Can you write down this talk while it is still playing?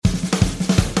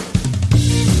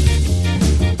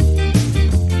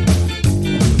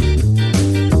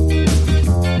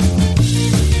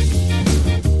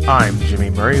I'm Jimmy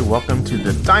Murray. Welcome to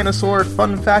the Dinosaur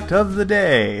Fun Fact of the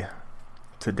Day.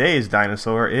 Today's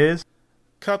dinosaur is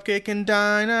Cupcake and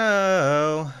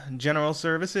Dino General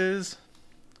Services.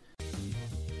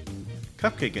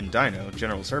 Cupcake and Dino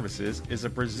General Services is a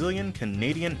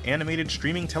Brazilian-Canadian animated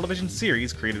streaming television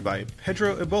series created by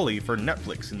Pedro Eboli for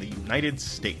Netflix in the United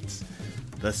States.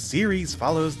 The series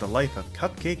follows the life of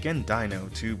Cupcake and Dino,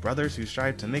 two brothers who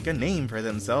strive to make a name for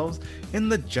themselves in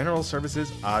the general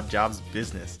services odd jobs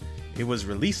business. It was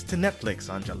released to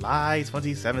Netflix on July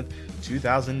 27,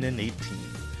 2018.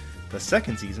 The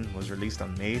second season was released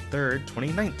on May 3,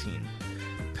 2019.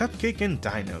 Cupcake and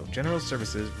Dino General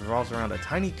Services revolves around a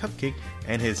tiny Cupcake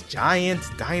and his giant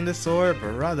dinosaur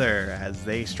brother as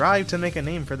they strive to make a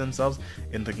name for themselves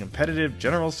in the competitive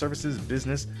general services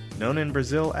business known in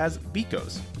Brazil as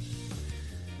Bicos.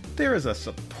 There is a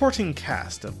supporting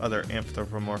cast of other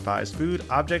anthropomorphized food,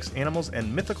 objects, animals,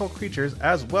 and mythical creatures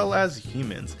as well as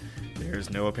humans. There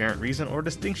is no apparent reason or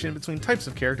distinction between types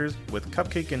of characters, with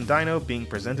Cupcake and Dino being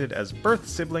presented as birth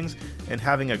siblings and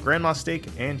having a grandma steak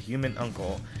and human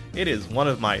uncle. It is one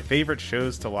of my favorite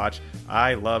shows to watch.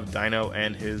 I love Dino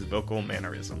and his vocal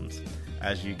mannerisms,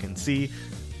 as you can see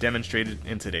demonstrated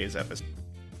in today's episode.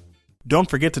 Don't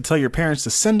forget to tell your parents to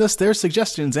send us their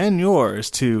suggestions and yours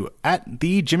to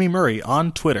 @TheJimmyMurray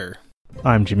on Twitter.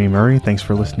 I'm Jimmy Murray. Thanks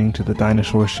for listening to the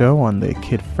Dinosaur Show on the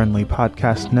Kid Friendly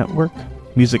Podcast Network.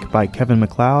 Music by Kevin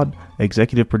MacLeod,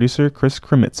 executive producer Chris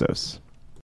Kremitzos.